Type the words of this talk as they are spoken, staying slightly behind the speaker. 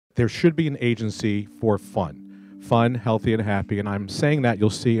There should be an agency for fun, healthy, and happy. And I'm saying that, you'll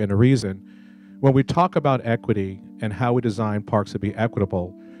see in a reason. When we talk about equity and how we design parks to be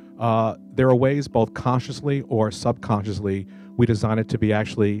equitable, there are ways, both consciously or subconsciously, we design it to be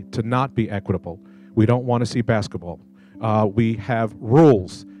actually to not be equitable. We don't want to see basketball. We have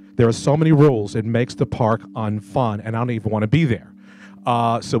rules. There are so many rules, it makes the park unfun, and I don't even want to be there.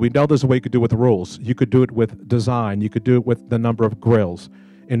 So we know there's a way you could do it with the rules. You could do it with design. You could do it with the number of grills.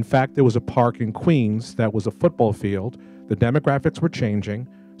 In fact, there was a park in Queens that was a football field. The demographics were changing.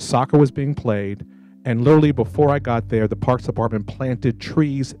 Soccer was being played. And literally before I got there, the Parks Department planted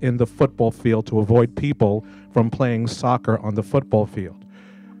trees in the football field to avoid people from playing soccer on the football field.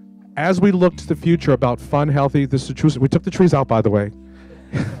 As we look to the future about fun, healthy, this is true. We took the trees out, by the way.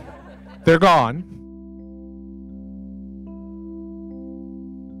 They're gone.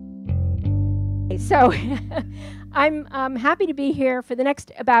 So I'm happy to be here. For the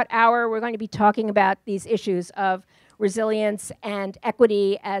next about hour, we're going to be talking about these issues of resilience and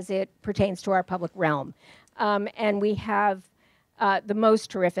equity as it pertains to our public realm. And we have the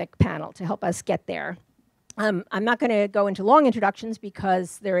most terrific panel to help us get there. I'm not going to go into long introductions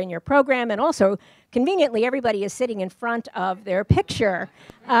because they're in your program, and also, conveniently, everybody is sitting in front of their picture.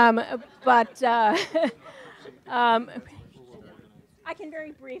 But I can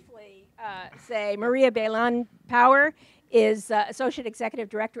very briefly say Maria Balan Power is Associate Executive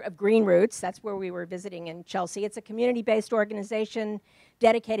Director of Green Roots. That's where we were visiting in Chelsea. It's a community-based organization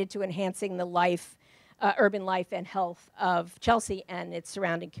dedicated to enhancing the life, urban life and health of Chelsea and its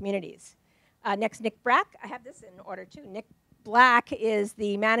surrounding communities. Next, Nick Brack. I have this in order, too. Nick Black is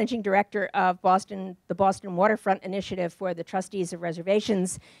the Managing Director of the Boston Waterfront Initiative for the Trustees of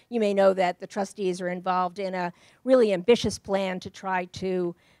Reservations. You may know that the trustees are involved in a really ambitious plan to try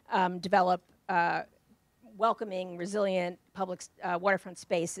to develop welcoming, resilient public waterfront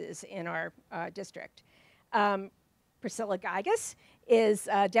spaces in our district. Priscilla Geiges is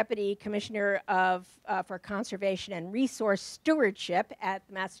Deputy Commissioner for Conservation and Resource Stewardship at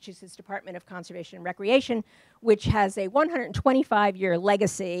the Massachusetts Department of Conservation and Recreation, which has a 125-year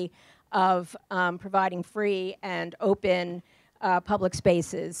legacy of providing free and open public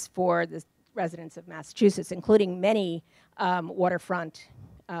spaces for the residents of Massachusetts, including many waterfront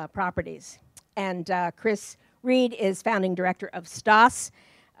properties. And Chris Reed is Founding Director of STAS.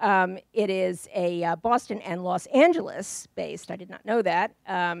 It is a Boston and Los Angeles based, I did not know that,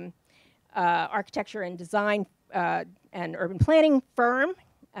 architecture and design and urban planning firm.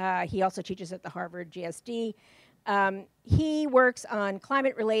 He also teaches at the Harvard GSD. He works on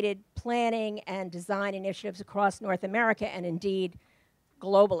climate-related planning and design initiatives across North America and indeed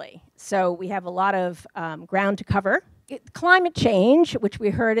globally. So we have a lot of ground to cover. Climate change, which we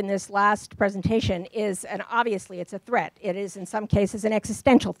heard in this last presentation, is, and obviously it's a threat. It is in some cases an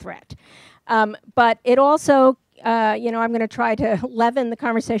existential threat. But it also, I'm going to try to leaven the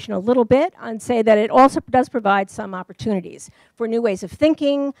conversation a little bit and say that it also does provide some opportunities for new ways of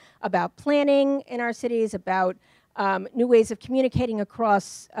thinking about planning in our cities, about new ways of communicating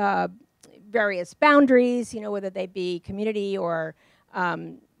across various boundaries, whether they be community or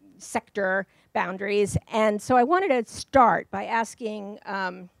sector boundaries. And so I wanted to start by asking,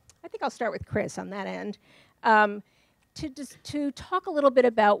 I think I'll start with Chris on that end, to talk a little bit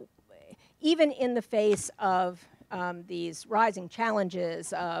about, even in the face of these rising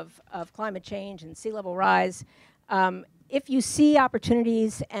challenges of climate change and sea level rise, if you see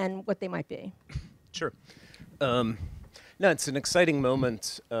opportunities and what they might be. Sure. No, it's an exciting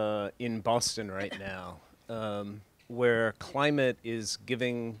moment in Boston right now, where climate is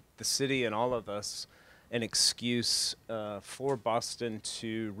giving the city and all of us an excuse for Boston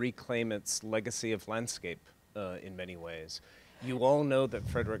to reclaim its legacy of landscape in many ways. You all know that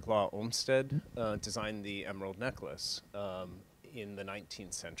Frederick Law Olmsted designed the Emerald Necklace in the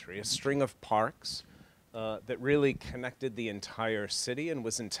 19th century, a string of parks that really connected the entire city and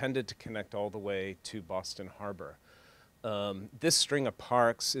was intended to connect all the way to Boston Harbor. This string of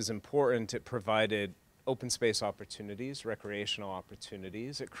parks is important. It provided open space opportunities, recreational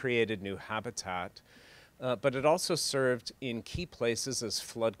opportunities. It created new habitat, but it also served in key places as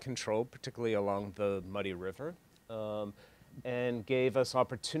flood control, particularly along the Muddy River, and gave us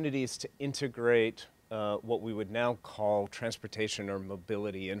opportunities to integrate what we would now call transportation or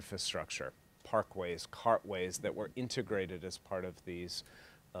mobility infrastructure, parkways, cartways that were integrated as part of these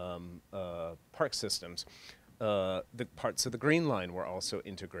park systems. The parts of the Green Line were also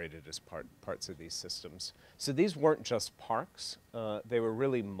integrated as parts of these systems. So these weren't just parks. They were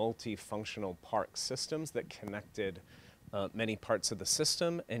really multifunctional park systems that connected many parts of the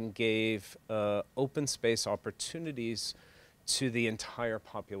system and gave open space opportunities to the entire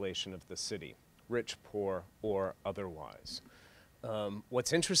population of the city, rich, poor, or otherwise.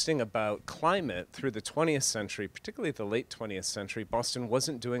 What's interesting about climate through the 20th century, particularly the late 20th century, Boston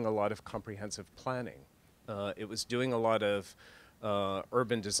wasn't doing a lot of comprehensive planning. It was doing a lot of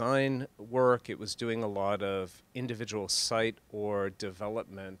urban design work. It was doing a lot of individual site or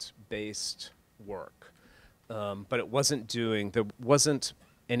development-based work. But it wasn't there wasn't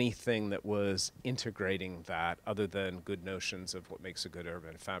anything that was integrating that other than good notions of what makes a good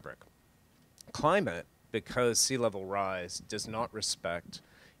urban fabric. Climate, because sea level rise does not respect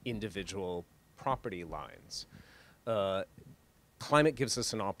individual property lines. Climate gives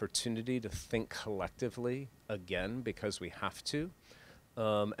us an opportunity to think collectively again because we have to.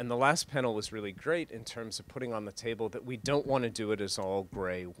 And the last panel was really great in terms of putting on the table that we don't want to do it as all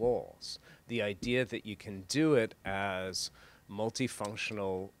gray walls. The idea that you can do it as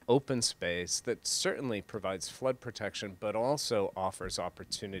multifunctional open space that certainly provides flood protection, but also offers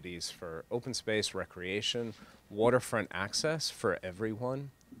opportunities for open space, recreation, waterfront access for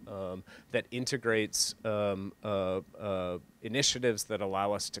everyone, that integrates initiatives that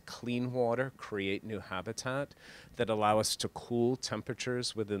allow us to clean water, create new habitat, that allow us to cool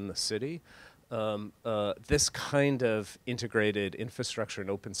temperatures within the city. This kind of integrated infrastructure and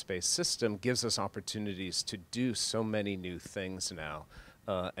open space system gives us opportunities to do so many new things now.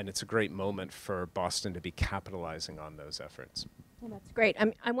 And it's a great moment for Boston to be capitalizing on those efforts. Well, that's great.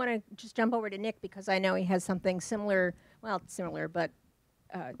 I want to just jump over to Nick because I know he has something similar, well, similar, but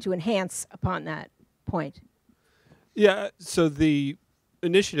to enhance upon that point. Yeah, so the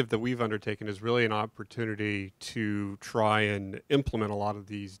initiative that we've undertaken is really an opportunity to try and implement a lot of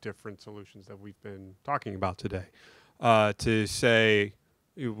these different solutions that we've been talking about today. To say,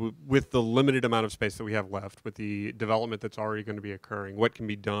 with the limited amount of space that we have left, with the development that's already going to be occurring, what can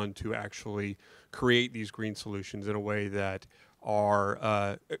be done to actually create these green solutions in a way that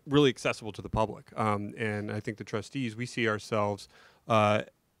are really accessible to the public. And I think the trustees, we see ourselves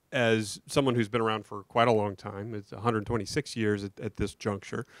as someone who's been around for quite a long time. It's 126 years at this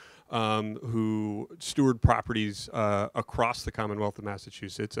juncture, who steward properties across the Commonwealth of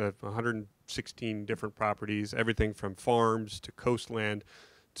Massachusetts, 116 different properties, everything from farms to coastland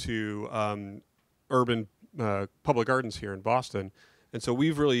to urban public gardens here in Boston. And so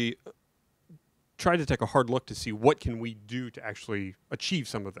we've really tried to take a hard look to see what can we do to actually achieve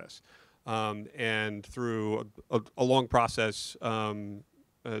some of this. And through a long process,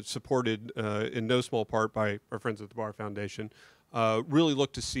 supported in no small part by our friends at the Barr Foundation, really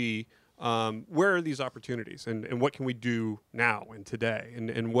look to see where are these opportunities and what can we do now and today,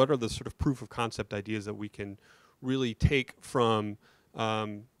 and what are the sort of proof of concept ideas that we can really take from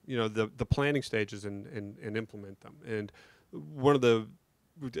the planning stages and implement them. And one of the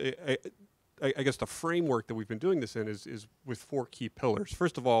I guess the framework that we've been doing this in is with 4 key pillars.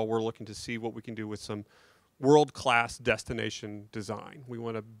 First of all, we're looking to see what we can do with some world-class destination design. We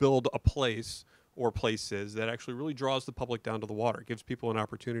want to build a place or places that actually really draws the public down to the water, gives people an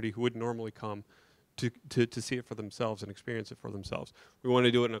opportunity who wouldn't normally come to see it for themselves and experience it for themselves. We want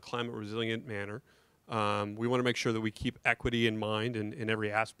to do it in a climate-resilient manner. We want to make sure that we keep equity in mind in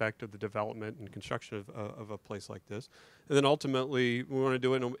every aspect of the development and construction of a place like this. And then ultimately, we want to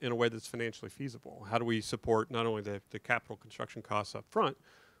do it in a way that's financially feasible. How do we support not only the capital construction costs up front,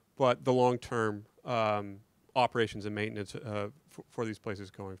 but the long-term operations and maintenance for these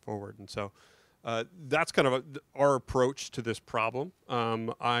places going forward? And so that's kind of our approach to this problem.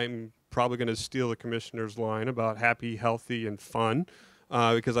 I'm probably going to steal the commissioner's line about happy, healthy, and fun.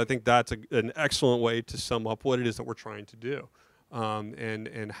 Because I think that's an excellent way to sum up what it is that we're trying to do.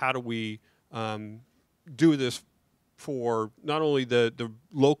 And how do we do this for not only the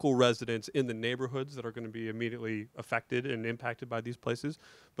local residents in the neighborhoods that are going to be immediately affected and impacted by these places,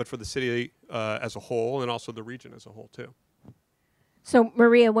 but for the city as a whole and also the region as a whole too. So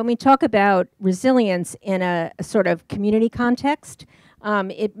Maria, when we talk about resilience in a sort of community context,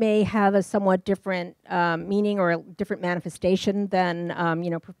 it may have a somewhat different meaning or a different manifestation than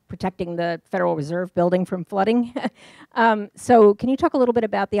protecting the Federal Reserve building from flooding. So can you talk a little bit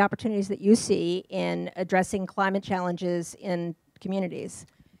about the opportunities that you see in addressing climate challenges in communities?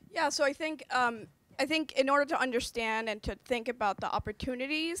 Yeah, so I think in order to understand and to think about the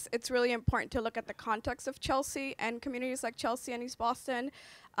opportunities, it's really important to look at the context of Chelsea and communities like Chelsea and East Boston,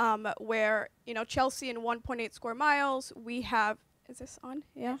 where Chelsea in 1.8 square miles, we have. Is this on?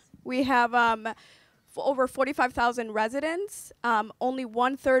 Yeah. We have over 45,000 residents, only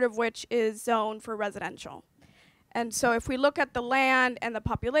 1/3 of which is zoned for residential. And so if we look at the land and the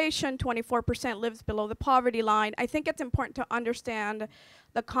population, 24% lives below the poverty line. I think it's important to understand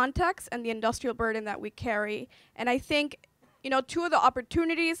the context and the industrial burden that we carry. And I think two of the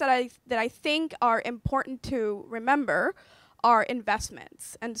opportunities that I think are important to remember are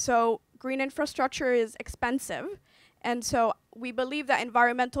investments. And so green infrastructure is expensive. And so we believe that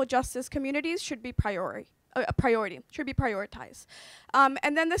environmental justice communities should be a priority, should be prioritized.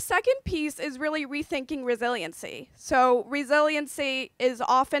 And then the second piece is really rethinking resiliency. So resiliency is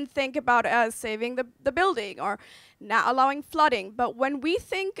often think about as saving the building or not allowing flooding. But when we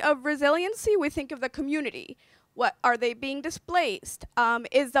think of resiliency, we think of the community. What are they being displaced?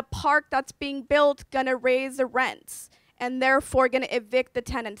 Is the park that's being built gonna raise the rents and therefore gonna evict the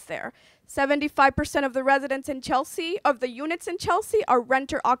tenants there? 75% of the residents in Chelsea, of the units in Chelsea, are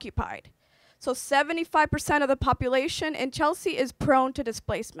renter occupied. So 75% of the population in Chelsea is prone to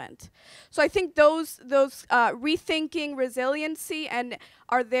displacement. So I think those rethinking resiliency and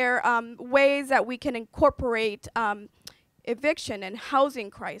are there ways that we can incorporate eviction and housing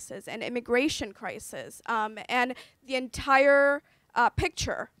crisis and immigration crisis and the entire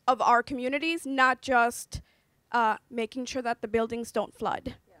picture of our communities, not just making sure that the buildings don't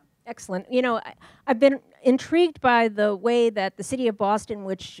flood. Excellent. I've been intrigued by the way that the city of Boston,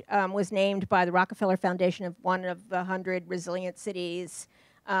 which was named by the Rockefeller Foundation of one of the 100 resilient cities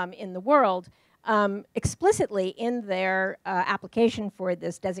in the world, explicitly in their application for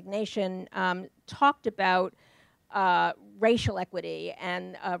this designation talked about racial equity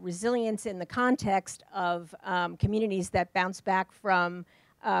and resilience in the context of communities that bounce back from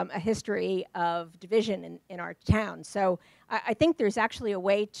a history of division in our town. So I think there's actually a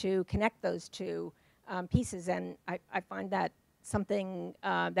way to connect those two pieces, and I find that something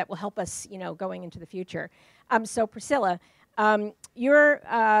that will help us, going into the future. So Priscilla, you're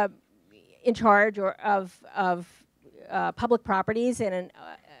in charge of public properties in an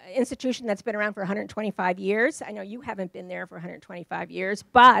institution that's been around for 125 years. I know you haven't been there for 125 years,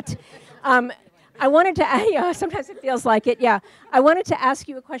 but I wanted to, sometimes it feels like it, yeah. I wanted to ask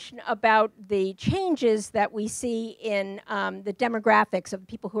you a question about the changes that we see in the demographics of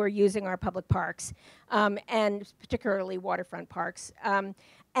people who are using our public parks, and particularly waterfront parks,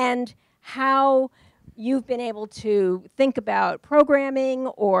 and how you've been able to think about programming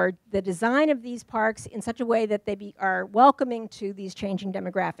or the design of these parks in such a way that they are welcoming to these changing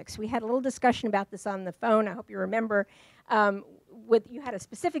demographics. We had a little discussion about this on the phone, I hope you remember. You had a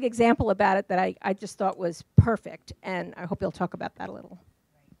specific example about it that I just thought was perfect, and I hope you'll talk about that a little.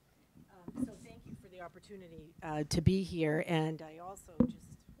 So thank you for the opportunity to be here, and I also just...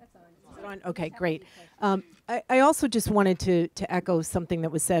 Is it on? Okay, great. I also just wanted to echo something that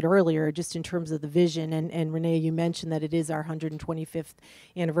was said earlier, just in terms of the vision, and Renee, you mentioned that it is our 125th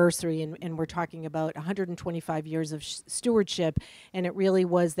anniversary, and we're talking about 125 years of stewardship, and it really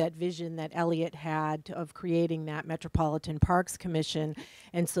was that vision that Elliott had of creating that Metropolitan Parks Commission,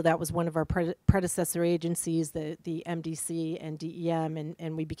 and so that was one of our predecessor agencies, the MDC and DEM,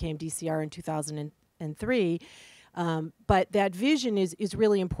 and we became DCR in 2003. But that vision is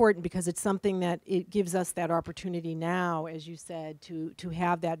really important because it's something that it gives us that opportunity now, as you said, to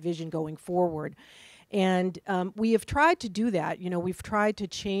have that vision going forward. And we have tried to do that. We've tried to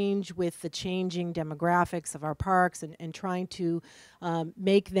change with the changing demographics of our parks and trying to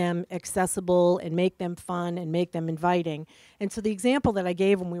make them accessible and make them fun and make them inviting. And so the example that I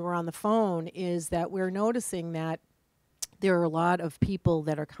gave when we were on the phone is that we're noticing that there are a lot of people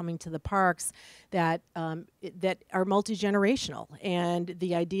that are coming to the parks that that are multi-generational, and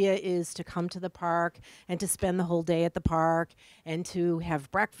the idea is to come to the park and to spend the whole day at the park and to have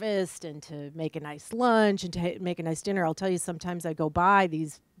breakfast and to make a nice lunch and to make a nice dinner. I'll tell you, sometimes I go by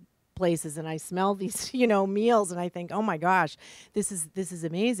these places and I smell these meals and I think, oh my gosh, this is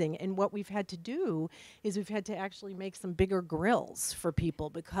amazing. And what we've had to do is we've had to actually make some bigger grills for people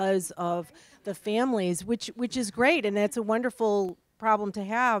because of the families, which is great, and that's a wonderful problem to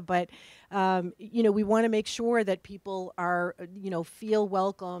have, but we want to make sure that people are feel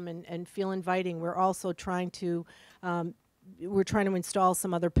welcome and feel inviting. We're also trying to install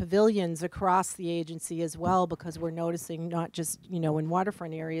some other pavilions across the agency as well, because we're noticing not just, in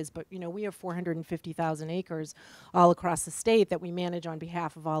waterfront areas, but, we have 450,000 acres all across the state that we manage on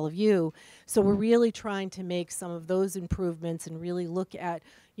behalf of all of you. So we're really trying to make some of those improvements and really look at,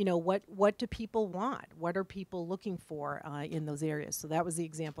 what do people want? What are people looking for in those areas? So that was the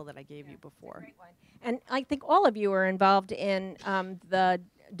example that I gave you before. Great one. And I think all of you are involved in the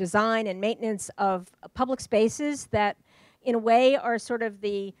design and maintenance of public spaces that in a way are sort of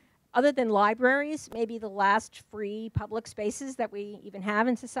other than libraries, maybe the last free public spaces that we even have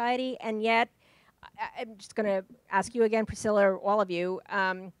in society. And yet, I'm just going to ask you again, Priscilla, or all of you,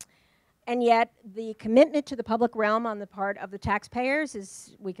 And yet the commitment to the public realm on the part of the taxpayers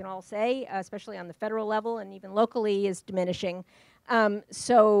is, we can all say, especially on the federal level and even locally, is diminishing.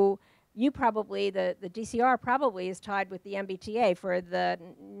 So you probably, the DCR probably is tied with the MBTA for the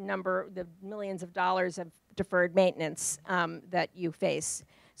millions of dollars of deferred maintenance that you face.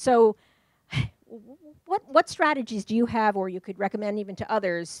 So what strategies do you have, or you could recommend even to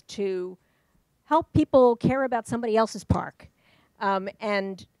others, to help people care about somebody else's park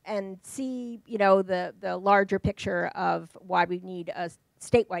and see, you know, the larger picture of why we need a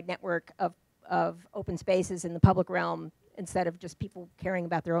statewide network of open spaces in the public realm, instead of just people caring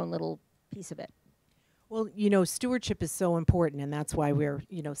about their own little piece of it? Well, you know, stewardship is so important, and that's why we're,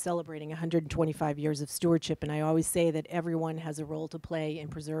 you know, celebrating 125 years of stewardship. And I always say that everyone has a role to play in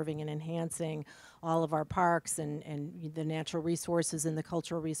preserving and enhancing all of our parks and the natural resources and the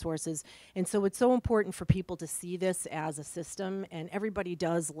cultural resources. And so it's so important for people to see this as a system, and everybody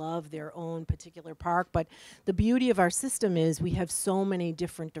does love their own particular park. But the beauty of our system is we have so many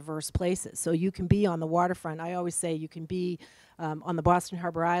different diverse places. So you can be on the waterfront. I always say you can be on the Boston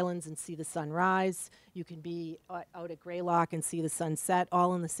Harbor Islands and see the sunrise. You can be out at Greylock and see the sunset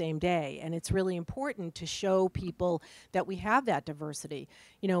all in the same day. And it's really important to show people that we have that diversity.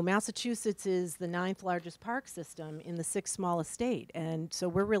 You know, Massachusetts is the 9th largest park system in the 6th smallest state. And so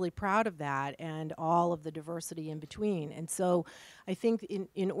we're really proud of that and all of the diversity in between. And so I think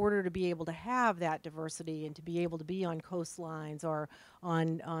in order to be able to have that diversity and to be able to be on coastlines or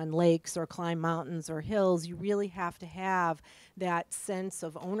on lakes or climb mountains or hills, you really have to have that sense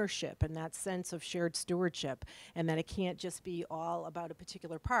of ownership and that sense of shared stewardship, and that it can't just be all about a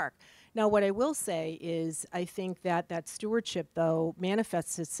particular park. Now, what I will say is I think that that stewardship, though,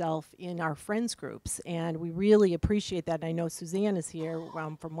 manifests itself in our friends groups, and we really appreciate that. And I know Suzanne is here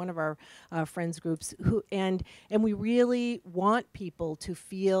from one of our friends groups, and we really want people to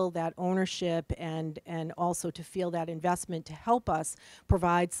feel that ownership and also to feel that investment to help us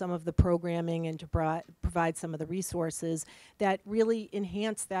provide some of the programming and to provide some of the resources that really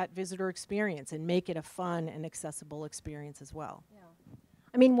enhance that visitor experience and make it a fun and accessible experience as well. Yeah.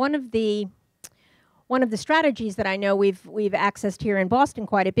 I mean, one of the strategies that I know we've accessed here in Boston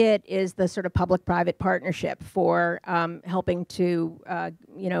quite a bit is the sort of public-private partnership for helping to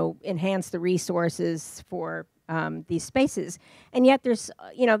you know, enhance the resources for these spaces. And yet there's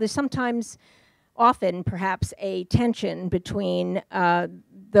you know, there's sometimes, often perhaps, a tension between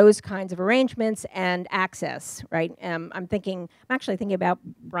those kinds of arrangements and access, right? I'm actually thinking about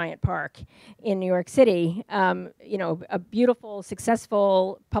Bryant Park in New York City. You know, a beautiful,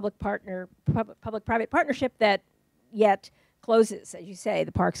 successful public-private partnership that yet closes, as you say,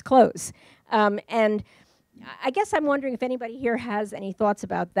 the parks close. And I guess I'm wondering if anybody here has any thoughts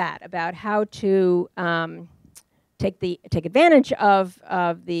about that, about how to take advantage of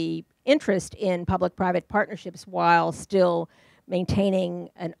the interest in public-private partnerships while still maintaining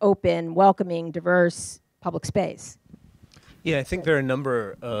an open, welcoming, diverse public space. Yeah, I think there are a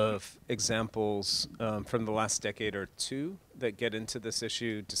number of examples from the last decade or two that get into this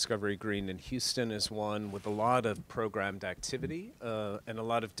issue. Discovery Green in Houston is one, with a lot of programmed activity and a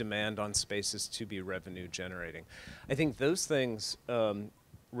lot of demand on spaces to be revenue generating. I think those things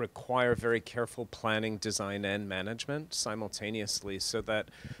require very careful planning, design, and management simultaneously, so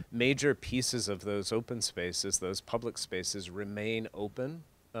that major pieces of those open spaces, those public spaces, remain open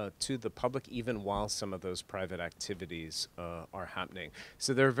to the public even while some of those private activities are happening.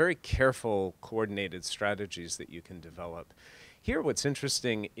 So there are very careful, coordinated strategies that you can develop. Here, what's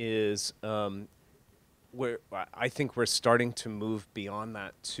interesting is I think we're starting to move beyond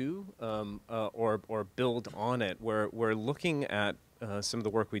that too, or build on it. We're looking at some of the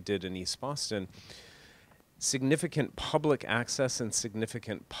work we did in East Boston, significant public access and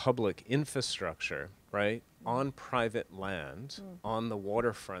significant public infrastructure, right, on private land, on the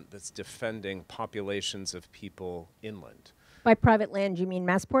waterfront, that's defending populations of people inland. By private land, you mean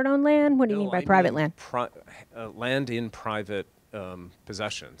Massport-owned land? What do you mean by private land? Land in private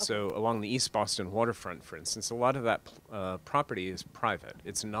possession. Okay. So along the East Boston waterfront, for instance, a lot of that property is private.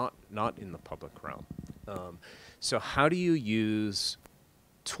 It's not in the public realm. So how do you use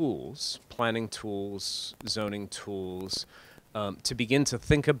tools, planning tools, zoning tools, to begin to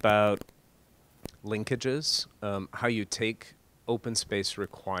think about linkages, how you take open space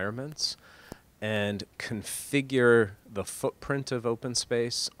requirements and configure the footprint of open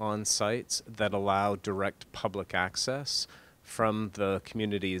space on sites that allow direct public access from the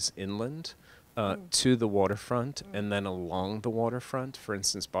communities inland to the waterfront and then along the waterfront. For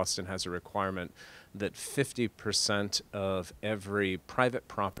instance, Boston has a requirement that 50% of every private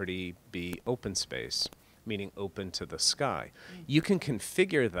property be open space. meaning open to the sky. You can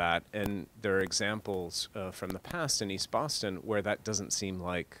configure that, and there are examples from the past in East Boston where that doesn't seem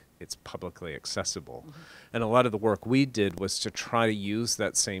like it's publicly accessible. And a lot of the work we did was to try to use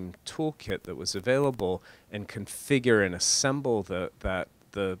that same toolkit that was available and configure and assemble the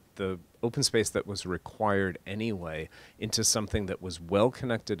open space that was required anyway into something that was well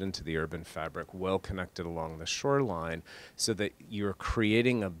connected into the urban fabric, well connected along the shoreline, so that you're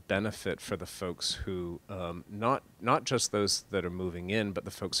creating a benefit for the folks who, not just those that are moving in, but the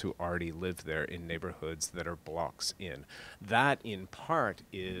folks who already live there in neighborhoods that are blocks in. That in part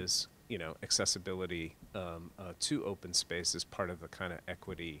is, you know, accessibility to open space as part of the kind of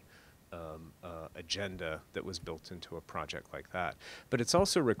equity agenda that was built into a project like that. But it's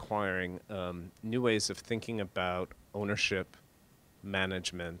also requiring new ways of thinking about ownership,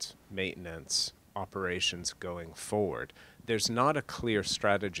 management, maintenance, operations going forward. There's not a clear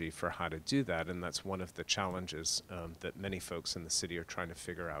strategy for how to do that, and that's one of the challenges that many folks in the city are trying to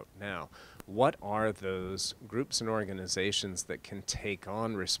figure out now. What are those groups and organizations that can take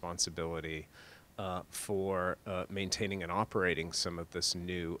on responsibility for maintaining and operating some of this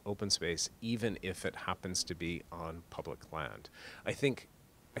new open space, even if it happens to be on public land? I think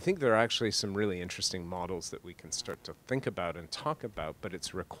there are actually some really interesting models that we can start to think about and talk about, but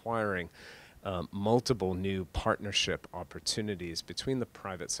it's requiring multiple new partnership opportunities between the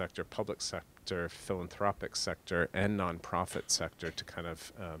private sector, public sector, philanthropic sector, and nonprofit sector to kind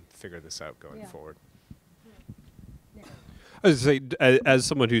of figure this out going forward. I was say, as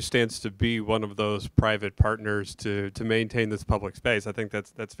someone who stands to be one of those private partners to maintain this public space, I think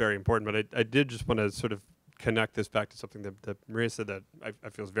that's very important. But I did just want to sort of connect this back to something that Maria said that I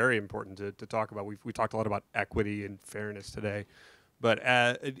feel is very important to talk about. We talked a lot about equity and fairness today, but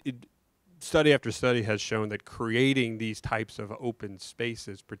study after study has shown that creating these types of open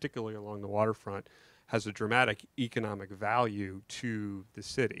spaces, particularly along the waterfront, has a dramatic economic value to the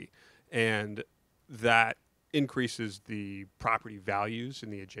city, and that increases the property values in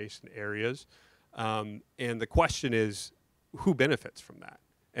the adjacent areas. And the question is, who benefits from that?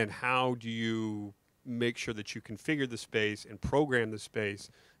 And how do you make sure that you configure the space and program the space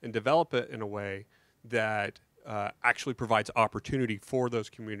and develop it in a way that actually provides opportunity for those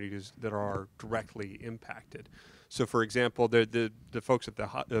communities that are directly impacted? So, for example, the folks at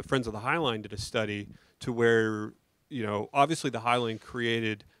the Friends of the Highline did a study to where, you know, obviously the Highline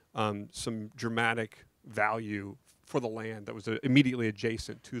created some dramatic value for the land that was immediately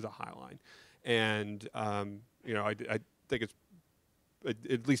adjacent to the Highline. And, you know, I think it's,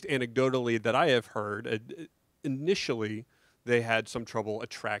 at least anecdotally that I have heard, initially they had some trouble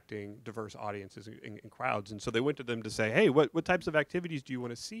attracting diverse audiences and crowds. And so they went to them to say, hey, what types of activities do you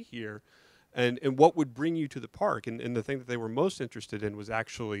want to see here? And what would bring you to the park? And the thing that they were most interested in was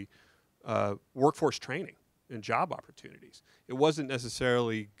actually workforce training and job opportunities. It wasn't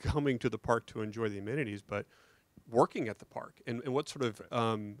necessarily coming to the park to enjoy the amenities, but working at the park. And what sort of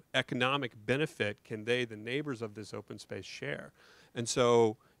economic benefit can they, the neighbors of this open space, share? And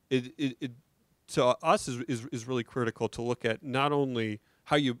so to us is really critical to look at not only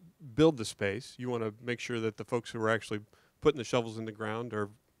how you build the space. You want to make sure that the folks who are actually putting the shovels in the ground are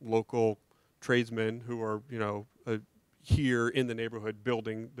local tradesmen who are, you know, here in the neighborhood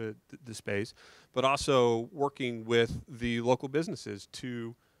building the space, but also working with the local businesses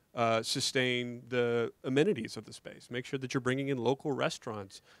to sustain the amenities of the space. Make sure that you're bringing in local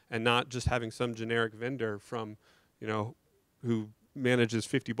restaurants and not just having some generic vendor from, you know, who manages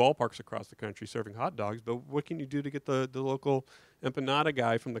 50 ballparks across the country serving hot dogs, but what can you do to get the local empanada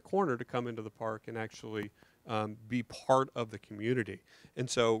guy from the corner to come into the park and actually be part of the community? And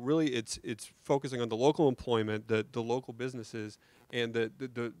so really it's focusing on the local employment, the local businesses, and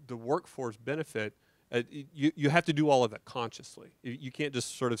the workforce benefit. You have to do all of that consciously. You can't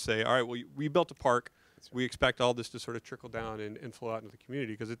just sort of say, all right, well, we built a park, we expect all this to sort of trickle down and flow out into the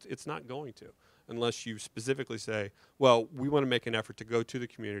community, because it's not going to, unless you specifically say, well, we want to make an effort to go to the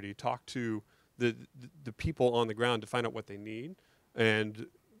community, talk to the people on the ground to find out what they need and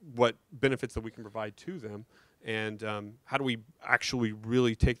what benefits that we can provide to them, and how do we actually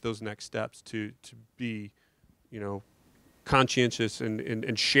really take those next steps to be, you know, conscientious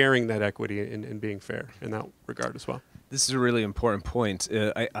and sharing that equity and being fair in that regard as well. This is a really important point.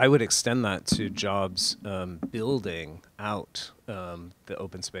 I would extend that to jobs building out the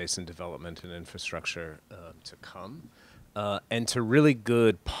open space and development and infrastructure to come, and to really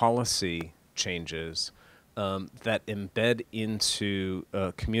good policy changes that embed into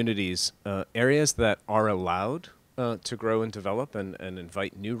communities areas that are allowed to grow and develop and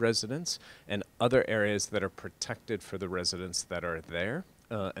invite new residents, and other areas that are protected for the residents that are there.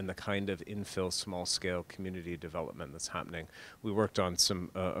 and the kind of infill small-scale community development that's happening. We worked on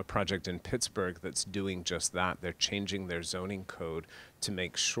a project in Pittsburgh that's doing just that. They're changing their zoning code to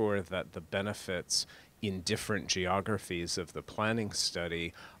make sure that the benefits in different geographies of the planning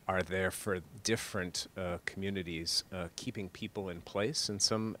study are there for different communities, keeping people in place in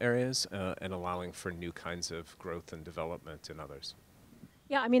some areas and allowing for new kinds of growth and development in others.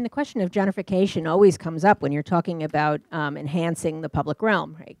 Yeah, I mean, the question of gentrification always comes up when you're talking about enhancing the public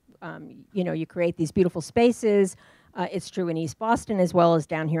realm, right? You know, you create these beautiful spaces. It's true in East Boston as well as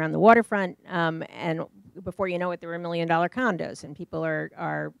down here on the waterfront. And before you know it, there are $1 million condos, and people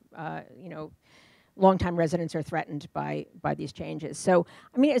are you know, longtime residents are threatened by these changes. So,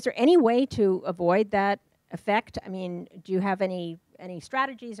 I mean, is there any way to avoid that effect? I mean, do you have any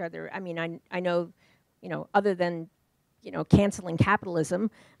strategies? Are there? I mean, I know, you know, other than, you know, canceling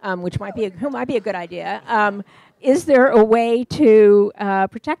capitalism, which might be a good idea. Is there a way to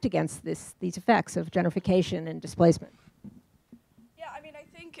protect against these effects of gentrification and displacement? Yeah, I mean, I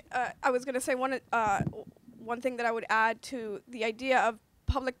think I was going to say one thing that I would add to the idea of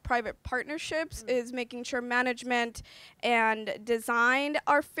public-private partnerships is making sure management and design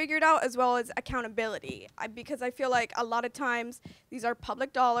are figured out, as well as accountability. Because I feel like a lot of times these are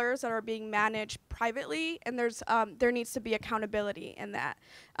public dollars that are being managed privately, and there needs to be accountability in that.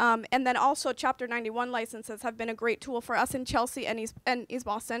 And then also Chapter 91 licenses have been a great tool for us in Chelsea and East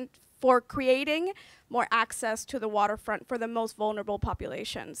Boston for creating more access to the waterfront for the most vulnerable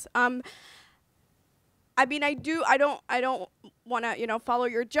populations. I mean, I don't want to, you know, follow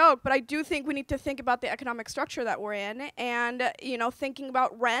your joke, but I do think we need to think about the economic structure that we're in, and, you know, thinking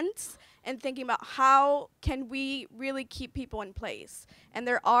about rents and thinking about how can we really keep people in place. And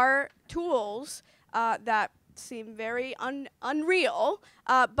there are tools that seem very unreal,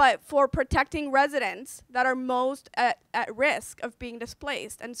 but for protecting residents that are most at risk of being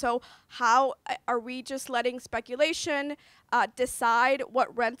displaced. And so how are we just letting speculation decide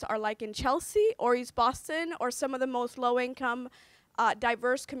what rents are like in Chelsea or East Boston or some of the most low-income,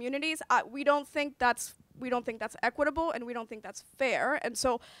 diverse communities? We don't think that's equitable, and we don't think that's fair. And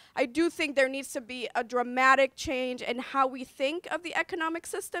so I do think there needs to be a dramatic change in how we think of the economic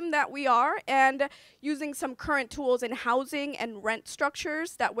system that we are, and using some current tools in housing and rent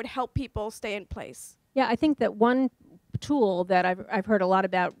structures that would help people stay in place. Yeah, I think that one tool that I've heard a lot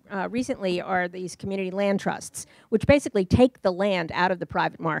about recently are these community land trusts, which basically take the land out of the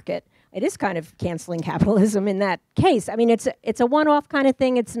private market. It is kind of canceling capitalism in that case. I mean, it's a one-off kind of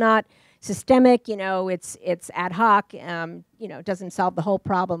thing. It's not systemic, you know, it's ad hoc, you know, it doesn't solve the whole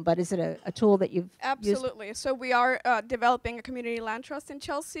problem, but is it a tool that you've Absolutely. used? So we are developing a community land trust in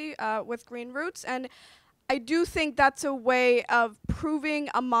Chelsea with Green Roots, and I do think that's a way of proving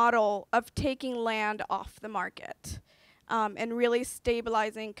a model of taking land off the market. And really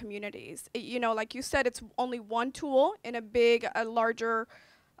stabilizing communities. You know, like you said, it's only one tool in a larger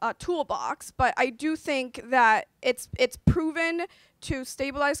toolbox, but I do think that it's proven to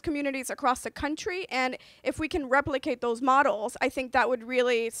stabilize communities across the country, and if we can replicate those models, I think that would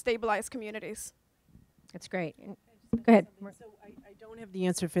really stabilize communities. That's great. Go ahead. So I don't have the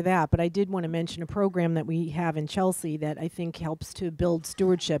answer for that, but I did want to mention a program that we have in Chelsea that I think helps to build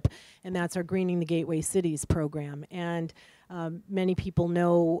stewardship, and that's our Greening the Gateway Cities program. And many people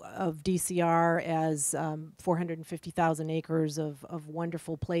know of DCR as 450,000 acres of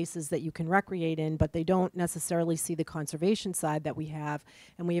wonderful places that you can recreate in, but they don't necessarily see the conservation side that we have.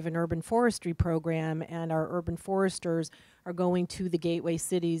 And we have an urban forestry program, and our urban foresters are going to the gateway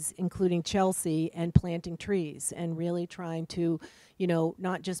cities, including Chelsea, and planting trees and really trying to, you know,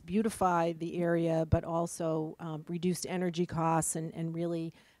 not just beautify the area, but also reduce energy costs and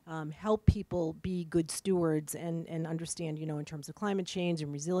really help people be good stewards and understand, you know, in terms of climate change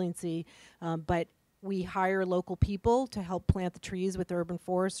and resiliency. But we hire local people to help plant the trees with urban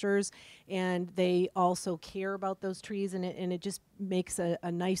foresters, and they also care about those trees, and it just makes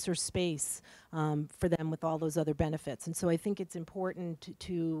a nicer space for them with all those other benefits. And so I think it's important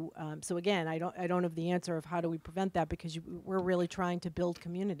to so again, I don't have the answer of how do we prevent that, because we're really trying to build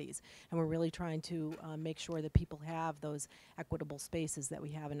communities, and we're really trying to make sure that people have those equitable spaces that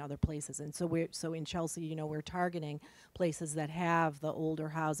we have in other places. And so in Chelsea, you know, we're targeting places that have the older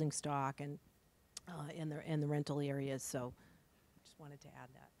housing stock and in the rental areas. So just wanted to add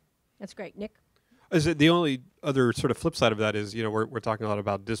that. That's great. Nick? Is it the only other sort of flip side of that is, you know, we're talking a lot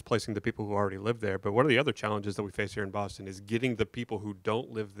about displacing the people who already live there, but one of the other challenges that we face here in Boston is getting the people who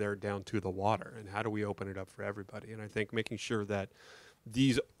don't live there down to the water, and how do we open it up for everybody? And I think making sure that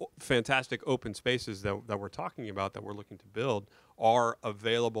these fantastic open spaces that we're talking about, that we're looking to build, are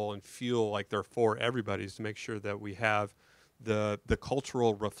available and feel like they're for everybody, is to make sure that we have the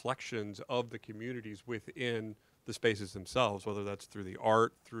cultural reflections of the communities within the spaces themselves, whether that's through the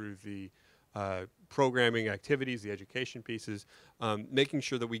art, through the programming activities, the education pieces, making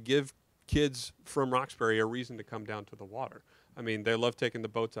sure that we give kids from Roxbury a reason to come down to the water. I mean, they love taking the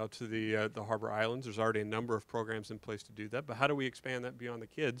boats out to the harbor islands. There's already a number of programs in place to do that, but how do we expand that beyond the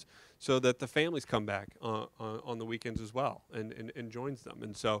kids so that the families come back on the weekends as well and joins them?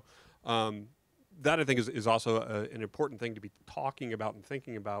 And so that, I think, is also an important thing to be talking about and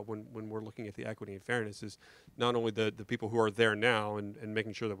thinking about when we're looking at the equity and fairness, is not only the people who are there now and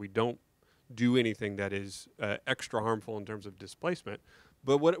making sure that we don't do anything that is extra harmful in terms of displacement,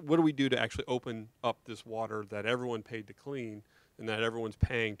 but what do we do to actually open up this water that everyone paid to clean and that everyone's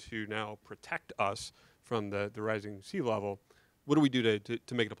paying to now protect us from the rising sea level? What do we do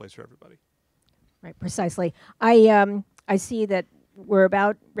to make it a place for everybody? Right, precisely. I see that we're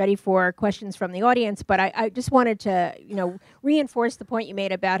about ready for questions from the audience, but I just wanted to, reinforce the point you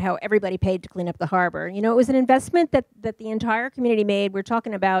made about how everybody paid to clean up the harbor. It was an investment that the entire community made. We're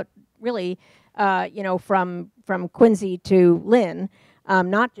talking about really, from Quincy to Lynn,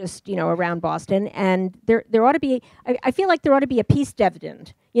 not just, around Boston. And there ought to be, I feel like there ought to be a peace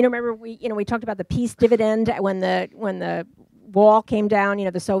dividend. Remember we talked about the peace dividend when the wall came down,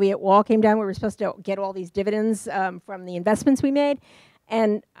 the Soviet wall came down. We were supposed to get all these dividends from the investments we made.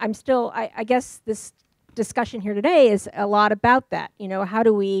 And I guess this discussion here today is a lot about that. How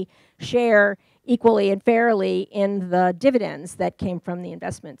do we share equally and fairly in the dividends that came from the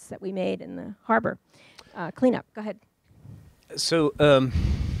investments that we made in the harbor cleanup? Go ahead. So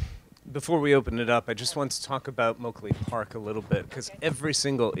before we open it up, I just want to talk about Moakley Park a little bit, because every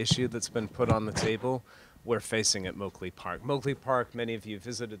single issue that's been put on the table, we're facing at Moakley Park. Moakley Park, many of you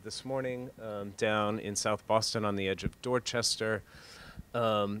visited this morning down in South Boston on the edge of Dorchester,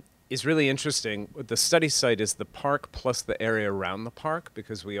 is really interesting. The study site is the park plus the area around the park,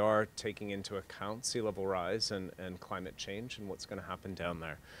 because we are taking into account sea level rise and climate change and what's going to happen down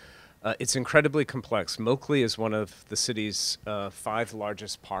there. It's incredibly complex. Moakley is one of the city's 5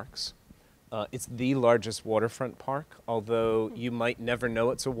 largest parks. It's the largest waterfront park, although you might never know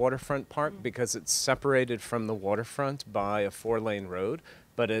it's a waterfront park because it's separated from the waterfront by a 4-lane road,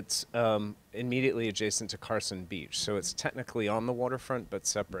 but it's immediately adjacent to Carson Beach. So it's technically on the waterfront, but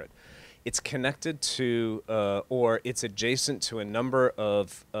separate. It's connected to, or it's adjacent to a number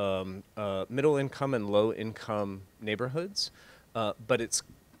of middle income and low income neighborhoods, but it's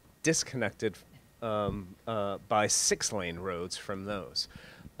disconnected by 6-lane roads from those.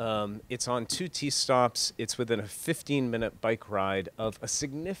 It's on 2 T-stops. It's within a 15-minute bike ride of a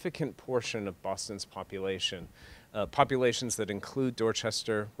significant portion of Boston's population, populations that include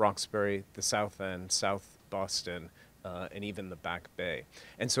Dorchester, Roxbury, the South End, South Boston, and even the Back Bay.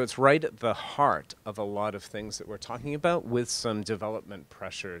 And so it's right at the heart of a lot of things that we're talking about, with some development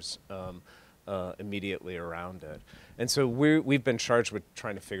pressures immediately around it. And so we've been charged with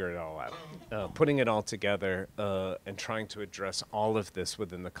trying to figure it all out, putting it all together and trying to address all of this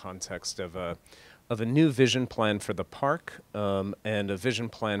within the context of a new vision plan for the park and a vision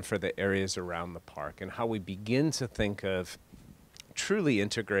plan for the areas around the park, and how we begin to think of truly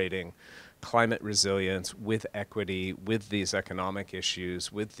integrating climate resilience with equity, with these economic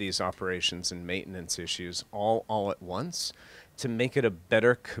issues, with these operations and maintenance issues all at once, to make it a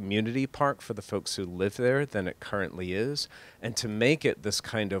better community park for the folks who live there than it currently is, and to make it this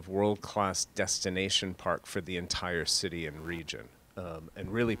kind of world-class destination park for the entire city and region,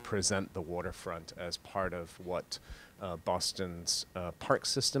 and really present the waterfront as part of what Boston's park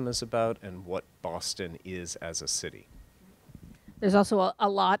system is about and what Boston is as a city. There's also a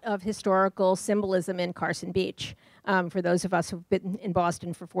lot of historical symbolism in Carson Beach. For those of us who've been in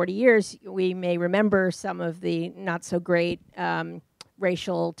Boston for 40 years, we may remember some of the not so great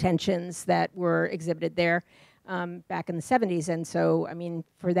racial tensions that were exhibited there back in the 70s. And so, I mean,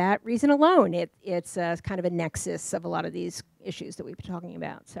 for that reason alone, it's kind of a nexus of a lot of these issues that we've been talking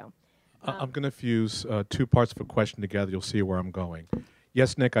about. So, I'm going to fuse 2 parts of a question together. You'll see where I'm going.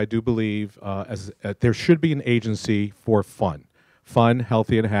 Yes, Nick, I do believe there should be an agency for fun,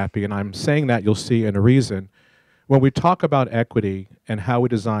 healthy, and happy. And I'm saying that, you'll see in a reason. When we talk about equity and how we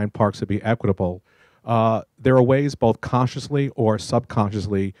design parks to be equitable, there are ways, both consciously or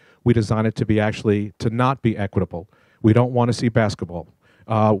subconsciously, we design it to not be equitable. We don't want to see basketball.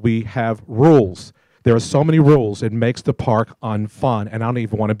 We have rules. There are so many rules, it makes the park unfun, and I don't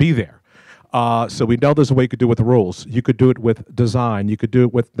even want to be there. So we know there's a way you could do it with the rules. You could do it with design. You could do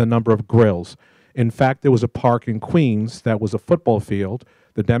it with the number of grills. In fact, there was a park in Queens that was a football field.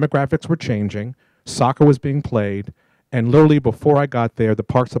 The demographics were changing. Soccer was being played, And literally before I got there, the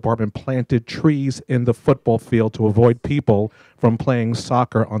Parks Department planted trees in the football field to avoid people from playing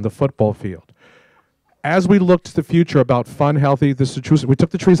soccer on the football field. As we look to the future about fun, healthy, this is true. We took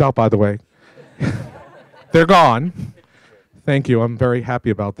the trees out, by the way. They're gone. Thank you. I'm very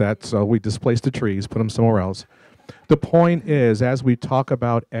happy about that. So we displaced the trees, put them somewhere else. The point is, as we talk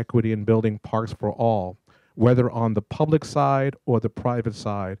about equity and building parks for all, whether on the public side or the private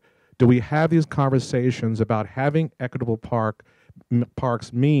side, do we have these conversations about having equitable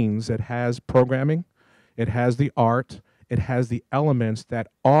parks means it has programming, it has the art, it has the elements that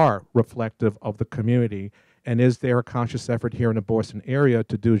are reflective of the community, and is there a conscious effort here in the Boston area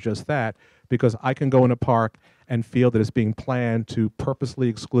to do just that? Because I can go in a park and feel that it's being planned to purposely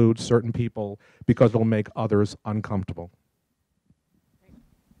exclude certain people because it'll make others uncomfortable.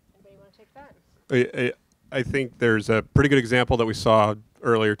 Anybody want to take that? I think there's a pretty good example that we saw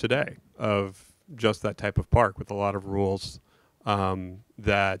earlier today of just that type of park with a lot of rules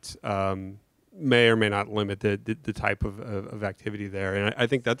that may or may not limit the type of activity there. And I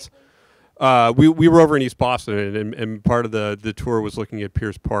think that's, we were over in East Boston, and part of the tour was looking at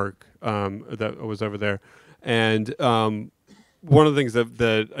Pierce Park that was over there. And one of the things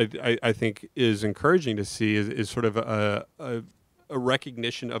that I think is encouraging to see is sort of a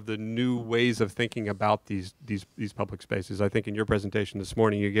recognition of the new ways of thinking about these public spaces. I think in your presentation this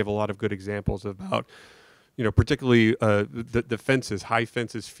morning, you gave a lot of good examples about, particularly the fences. High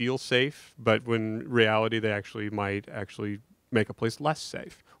fences feel safe, but when reality, they might make a place less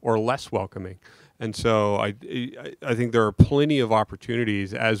safe or less welcoming. And so I think there are plenty of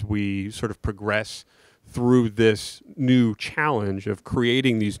opportunities as we sort of progress through this new challenge of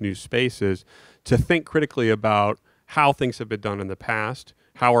creating these new spaces to think critically about how things have been done in the past,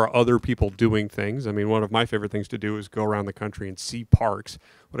 how are other people doing things. I mean, one of my favorite things to do is go around the country and see parks.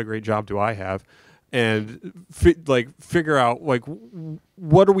 What a great job do I have. And figure out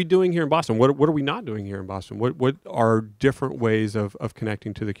what are we doing here in Boston? What are we not doing here in Boston? What are different ways of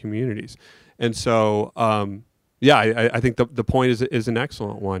connecting to the communities? And so, I think the point is an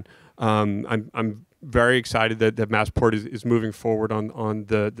excellent one. I'm very excited that Massport is moving forward on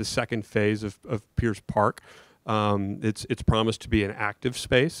the second phase of Pierce Park. It's promised to be an active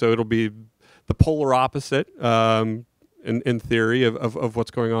space, so it'll be the polar opposite in theory of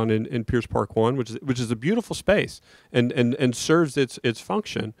what's going on in Pierce Park 1, which is a beautiful space and serves its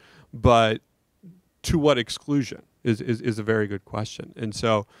function, but to what exclusion is a very good question. And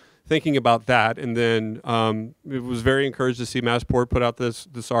so thinking about that, and then it was very encouraged to see Massport put out this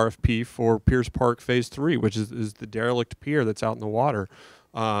RFP for Pierce Park Phase 3, which is the derelict pier that's out in the water,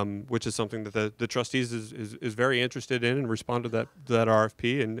 which is something that the trustees is very interested in and respond to that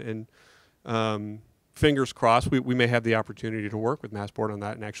RFP. And fingers crossed, we may have the opportunity to work with Massport on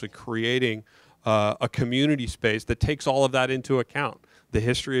that and actually creating a community space that takes all of that into account. The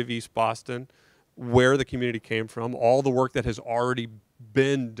history of East Boston, where the community came from, all the work that has already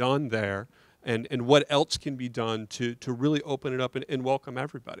been done there, and what else can be done to really open it up and welcome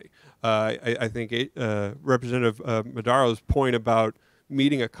everybody. I think Representative Madaro's point about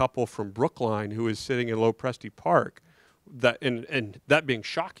meeting a couple from Brookline who is sitting in Low Presti Park, and that being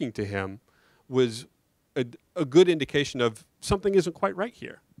shocking to him, was a good indication of something isn't quite right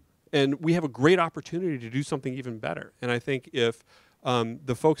here. And we have a great opportunity to do something even better. And I think if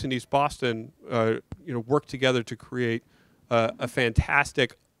the folks in East Boston work together to create a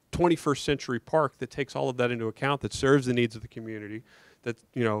fantastic 21st century park that takes all of that into account, that serves the needs of the community, that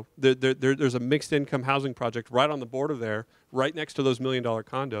there's a mixed income housing project right on the border there, right next to those $1 million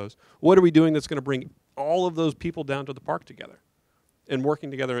condos. What are we doing that's going to bring all of those people down to the park together and working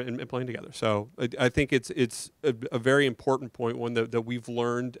together and playing together? So I think it's a very important point, one that we've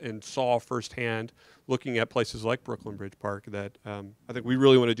learned and saw firsthand looking at places like Brooklyn Bridge Park, that I think we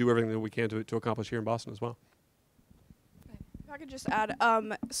really want to do everything that we can to accomplish here in Boston as well. If I could just add,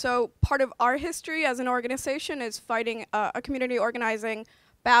 so part of our history as an organization is fighting a community organizing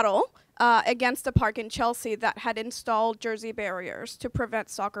battle against a park in Chelsea that had installed jersey barriers to prevent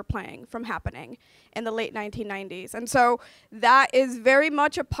soccer playing from happening in the late 1990s. And so that is very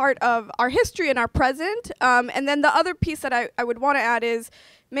much a part of our history and our present. And then the other piece that I would want to add is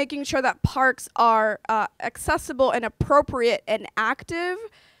making sure that parks are accessible and appropriate and active,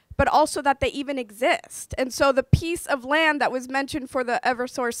 but also that they even exist. And so the piece of land that was mentioned for the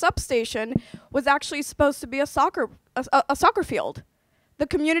Eversource substation was actually supposed to be a soccer field. The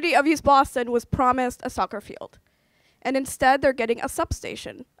community of East Boston was promised a soccer field. And instead, they're getting a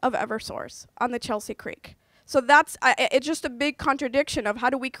substation of Eversource on the Chelsea Creek. So that's it's just a big contradiction of how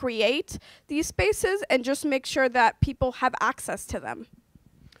do we create these spaces and just make sure that people have access to them.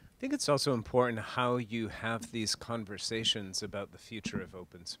 think it's also important how you have these conversations about the future of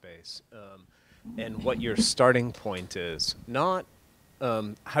open space, and what your starting point is. Not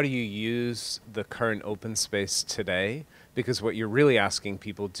how do you use the current open space today, because what you're really asking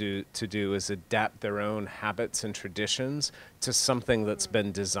people to do is adapt their own habits and traditions to something that's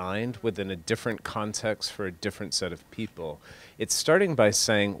been designed within a different context for a different set of people. It's starting by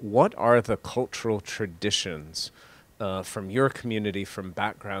saying, what are the cultural traditions from your community, from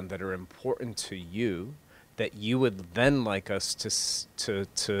background, that are important to you, that you would then like us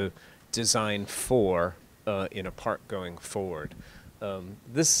to design for in a park going forward.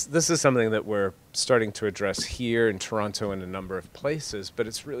 This is something that we're starting to address here in Toronto and a number of places, but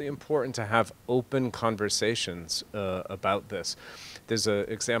it's really important to have open conversations about this. There's an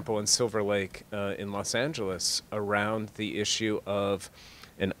example in Silver Lake in Los Angeles around the issue of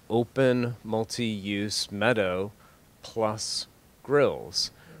an open multi-use meadow plus grills.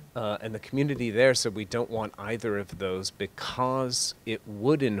 And the community there said, we don't want either of those because it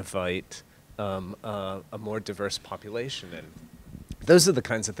would invite a more diverse population in. Those are the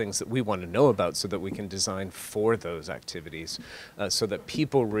kinds of things that we want to know about so that we can design for those activities, so that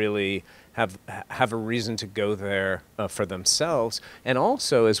people really have a reason to go there for themselves. And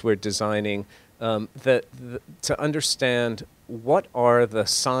also, as we're designing, to understand what are the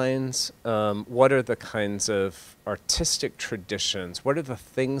signs, what are the kinds of artistic traditions, what are the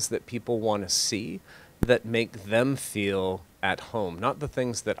things that people want to see that make them feel at home. Not the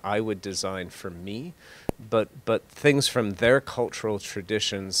things that I would design for me, but things from their cultural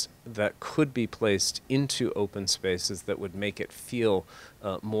traditions that could be placed into open spaces that would make it feel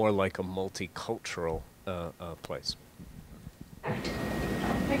more like a multicultural place.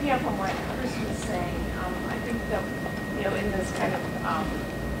 Picking up on what Chris was saying, I think that, in this kind of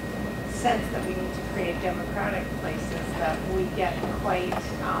sense that we need to create democratic places, that we get quite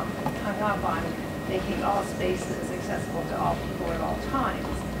hung up on making all spaces accessible to all people at all times.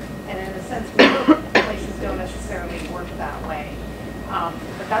 And in a sense, places don't necessarily work that way.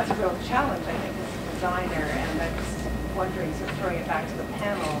 But that's a real challenge, I think, as a designer. And I'm just wondering, sort of throwing it back to the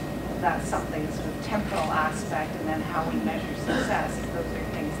panel, that's something, sort of temporal aspect, and then how we measure success. Those are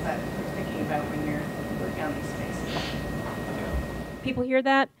things that we're thinking about when you're working on these spaces. People hear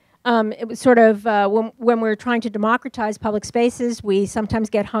that? It was sort of, when we're trying to democratize public spaces, we sometimes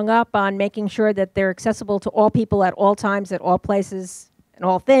get hung up on making sure that they're accessible to all people at all times, at all places, and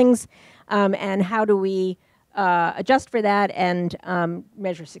all things. And how do we adjust for that and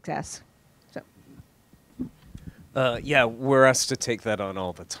measure success? Yeah, we're asked to take that on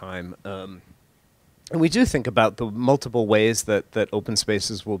all the time. And we do think about the multiple ways that open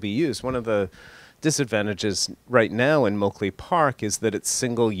spaces will be used. One of the disadvantages right now in Moakley Park is that it's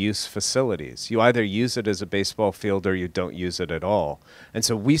single-use facilities. You either use it as a baseball field or you don't use it at all. And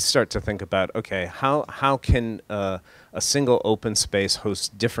so we start to think about, okay, how can a single open space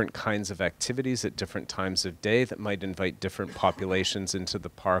host different kinds of activities at different times of day that might invite different populations into the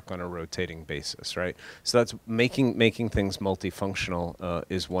park on a rotating basis, right? So that's making things multifunctional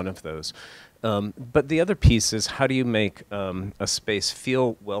is one of those. But the other piece is, how do you make a space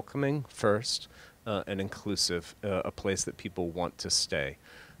feel welcoming first, and inclusive, a place that people want to stay?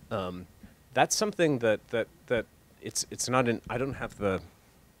 That's something that it's not an, I don't have the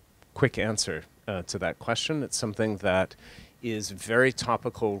quick answer to that question. It's something that is very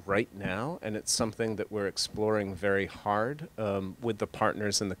topical right now, and it's something that we're exploring very hard with the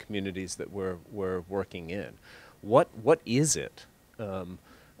partners and the communities that we're working in. What is it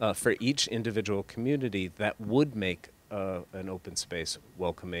for each individual community that would make an open space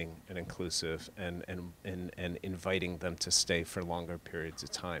welcoming and inclusive and inviting them to stay for longer periods of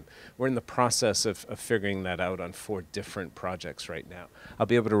time? We're in the process of figuring that out on 4 different projects right now. I'll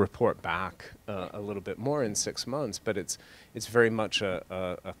be able to report back a little bit more in 6 months, but it's very much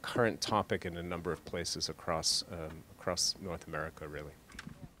a current topic in a number of places across North America, really.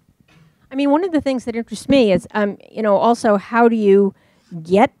 I mean, one of the things that interests me is, also how do you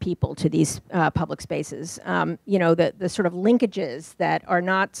get people to these public spaces? The sort of linkages that are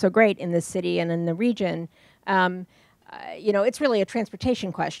not so great in the city and in the region. It's really a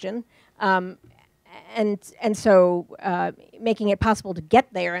transportation question. And so making it possible to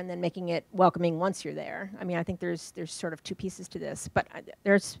get there and then making it welcoming once you're there. I mean, I think there's sort of 2 pieces to this, but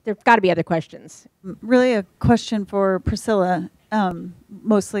there've got to be other questions. Really a question for Priscilla,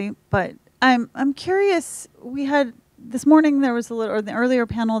 mostly, but I'm curious. We had this morning, there was a little, or in the earlier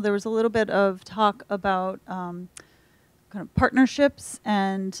panel, there was a little bit of talk about kind of partnerships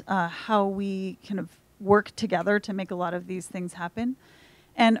and how we kind of work together to make a lot of these things happen.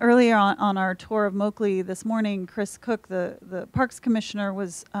 And earlier on our tour of Moakley this morning, Chris Cook, the Parks Commissioner,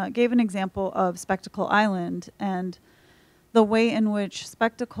 gave an example of Spectacle Island and the way in which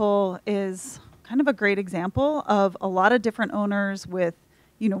Spectacle is kind of a great example of a lot of different owners with,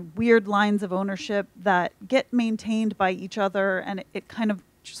 weird lines of ownership that get maintained by each other, and it kind of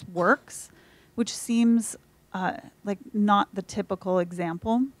just works, which seems like not the typical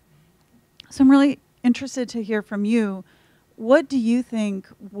example. So I'm really interested to hear from you. What do you think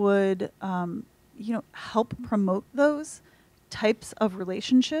would, help promote those types of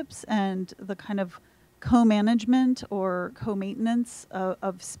relationships and the kind of co-management or co-maintenance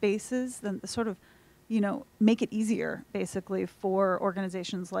of spaces, then sort of, make it easier, basically, for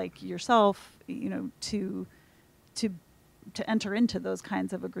organizations like yourself, to enter into those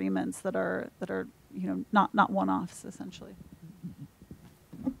kinds of agreements that are not one-offs, essentially.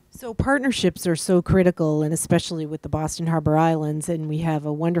 So partnerships are so critical, and especially with the Boston Harbor Islands, and we have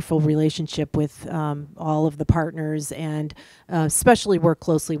a wonderful relationship with all of the partners, and especially work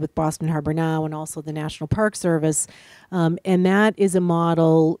closely with Boston Harbor Now and also the National Park Service. And that is a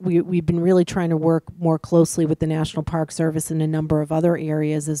model. We've been really trying to work more closely with the National Park Service in a number of other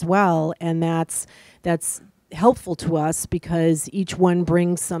areas as well, and that's helpful to us because each one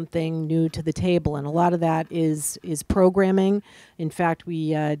brings something new to the table, and a lot of that is programming. In fact,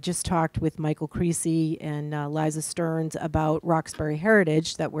 we just talked with Michael Creasy and Liza Stearns about Roxbury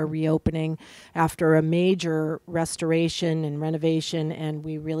Heritage that we're reopening after a major restoration and renovation, and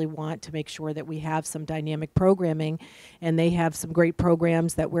we really want to make sure that we have some dynamic programming, and they have some great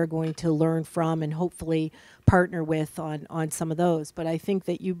programs that we're going to learn from and hopefully partner with on some of those. But I think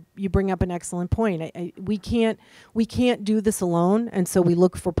that you bring up an excellent point. We can't do this alone, and so we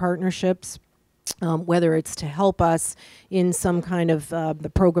look for partnerships, whether it's to help us in some kind of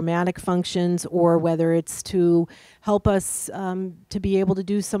the programmatic functions, or whether it's to help us to be able to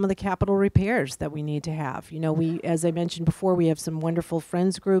do some of the capital repairs that we need to have. We, as I mentioned before, we have some wonderful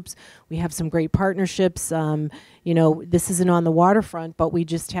friends groups. We have some great partnerships. This isn't on the waterfront, but we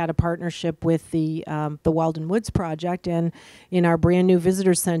just had a partnership with the Walden Woods Project, and in our brand new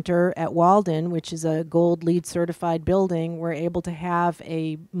visitor center at Walden, which is a gold LEED certified building, we're able to have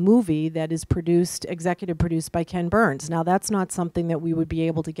a movie that is executive produced by Ken Burns. Now, that's not something that we would be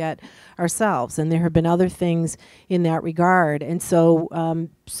able to get ourselves, and there have been other things in that regard. And so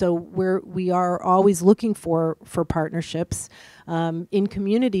we are always looking for partnerships in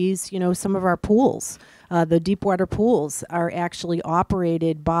communities. Some of our pools, the deepwater pools, are actually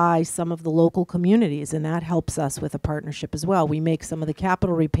operated by some of the local communities, and that helps us with a partnership as well. We make some of the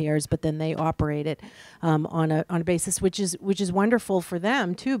capital repairs, but then they operate it on a basis which is wonderful for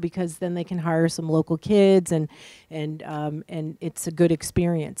them too, because then they can hire some local kids, and it's a good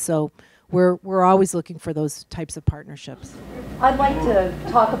experience. So we're always looking for those types of partnerships. I'd like to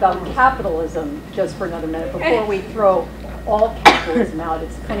talk about capitalism just for another minute before we throw all capitalism out.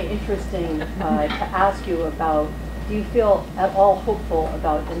 It's kind of interesting to ask you about, do you feel at all hopeful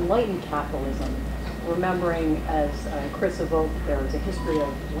about enlightened capitalism? Remembering, as Chris evoked, there was a history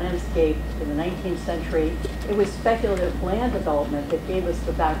of landscape in the 19th century. It was speculative land development that gave us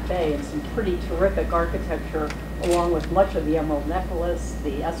the Back Bay and some pretty terrific architecture, along with much of the Emerald Necklace,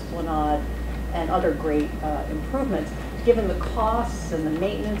 the Esplanade, and other great improvements. Given the costs and the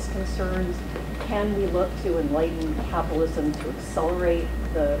maintenance concerns, can we look to enlightened capitalism to accelerate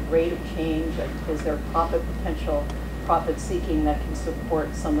the rate of change? Is there profit potential, profit seeking that can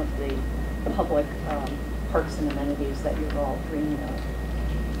support some of the public parks and amenities that you're all dreaming of?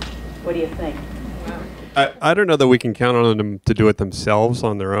 What do you think? I don't know that we can count on them to do it themselves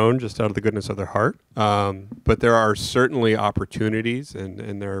on their own, just out of the goodness of their heart. But there are certainly opportunities,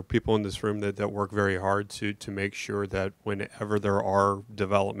 and there are people in this room that work very hard to make sure that whenever there are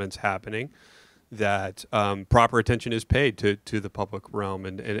developments happening, that proper attention is paid to the public realm,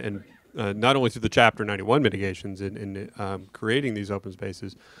 and not only through the Chapter 91 mitigations in creating these open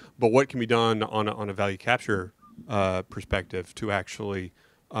spaces, but what can be done on a value capture perspective to actually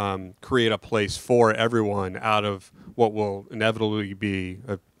create a place for everyone out of what will inevitably be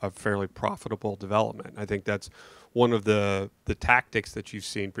a fairly profitable development. I think that's one of the tactics that you've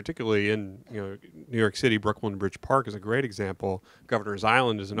seen, particularly in New York City. Brooklyn Bridge Park is a great example. Governor's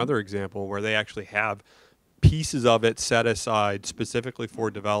Island is another example where they actually have pieces of it set aside specifically for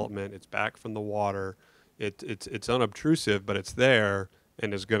development. It's back from the water. It's unobtrusive, but it's there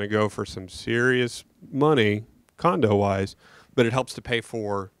and is going to go for some serious money, condo-wise, but it helps to pay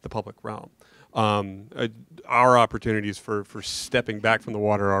for the public realm. Our opportunities for stepping back from the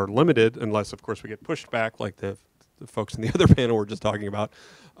water are limited, unless, of course, we get pushed back like the folks in the other panel were just talking about.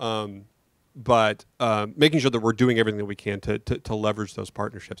 but making sure that we're doing everything that we can to leverage those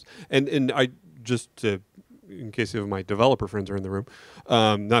partnerships. And I just to, in case of my developer friends are in the room,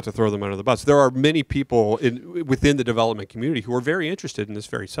 not to throw them under the bus, there are many people within the development community who are very interested in this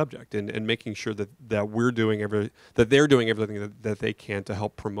very subject and making sure that they're doing everything that they can to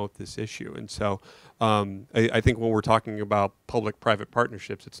help promote this issue. And so I think when we're talking about public-private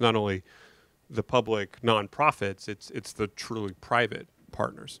partnerships, it's not only the public nonprofits, it's the truly private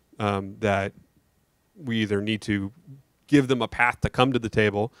partners that we either need to give them a path to come to the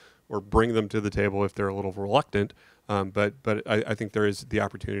table or bring them to the table if they're a little reluctant. But I think there is the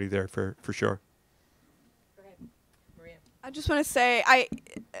opportunity there for sure. Go ahead, Maria. I just want to say,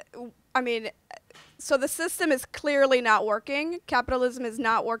 I mean, so the system is clearly not working. Capitalism is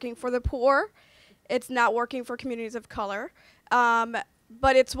not working for the poor. It's not working for communities of color.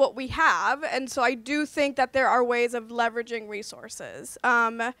 But it's what we have. And so I do think that there are ways of leveraging resources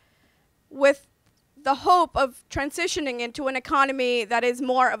with the hope of transitioning into an economy that is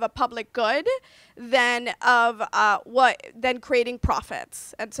more of a public good than of than creating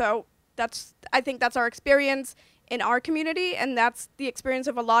profits. And so I think that's our experience in our community, and that's the experience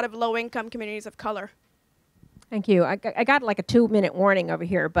of a lot of low-income communities of color. Thank you. I got like a 2-minute warning over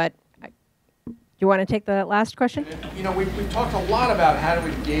here, but do you want to take the last question? You know, we've talked a lot about how to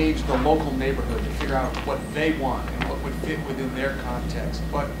engage the local neighborhood to figure out what they want and what would fit within their context.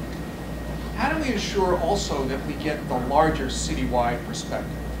 But how do we ensure also that we get the larger citywide perspective?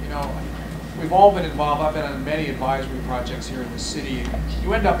 You know, we've all been involved. I've been on many advisory projects here in the city.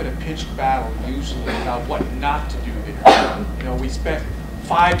 You end up in a pitched battle usually about what not to do there. You know, we spent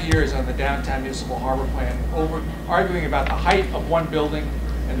 5 years on the downtown municipal harbor plan arguing about the height of one building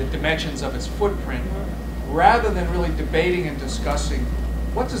and the dimensions of its footprint, rather than really debating and discussing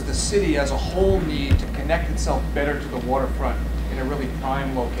what does the city as a whole need to connect itself better to the waterfront in a really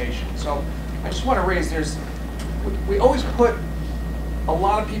prime location. So I just want to raise, we always put a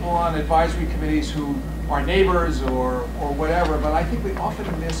lot of people on advisory committees who are neighbors or whatever, but I think we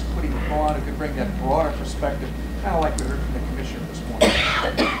often miss putting people on who could bring that broader perspective, kind of like we heard from the commissioner this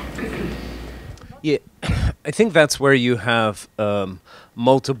morning. Yeah, I think that's where you have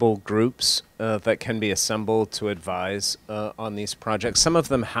multiple groups that can be assembled to advise on these projects. Some of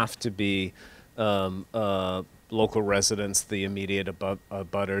them have to be local residents, the immediate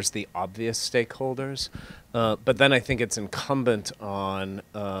abutters, the obvious stakeholders. But then I think it's incumbent on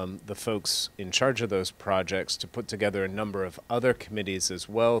the folks in charge of those projects to put together a number of other committees as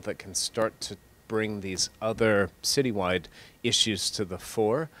well that can start to bring these other citywide issues to the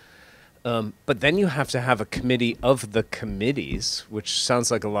fore. But then you have to have a committee of the committees, which sounds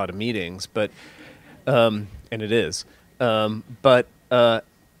like a lot of meetings, but and it is. But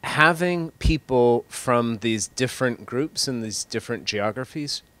having people from these different groups and these different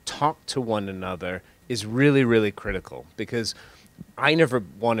geographies talk to one another is really, really critical, because I never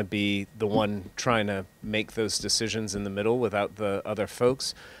want to be the one trying to make those decisions in the middle without the other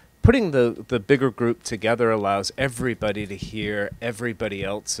folks. Putting the bigger group together allows everybody to hear everybody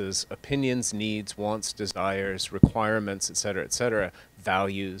else's opinions, needs, wants, desires, requirements, et cetera,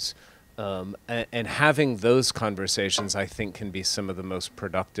 values. And having those conversations, I think, can be some of the most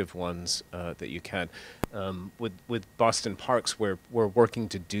productive ones that you can. With Boston Parks, we're working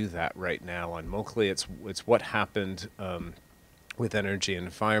to do that right now. On Moakley, it's what happened with Energy and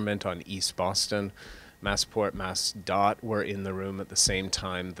Environment on East Boston. Massport, MassDOT were in the room at the same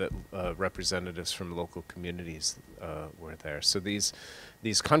time that representatives from local communities were there. So these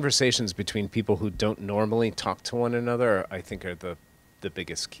conversations between people who don't normally talk to one another, I think, are the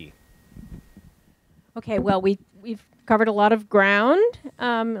biggest key. Okay, well, we've covered a lot of ground,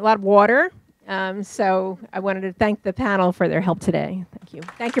 a lot of water. So I wanted to thank the panel for their help today. Thank you.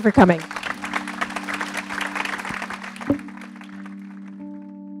 Thank you for coming.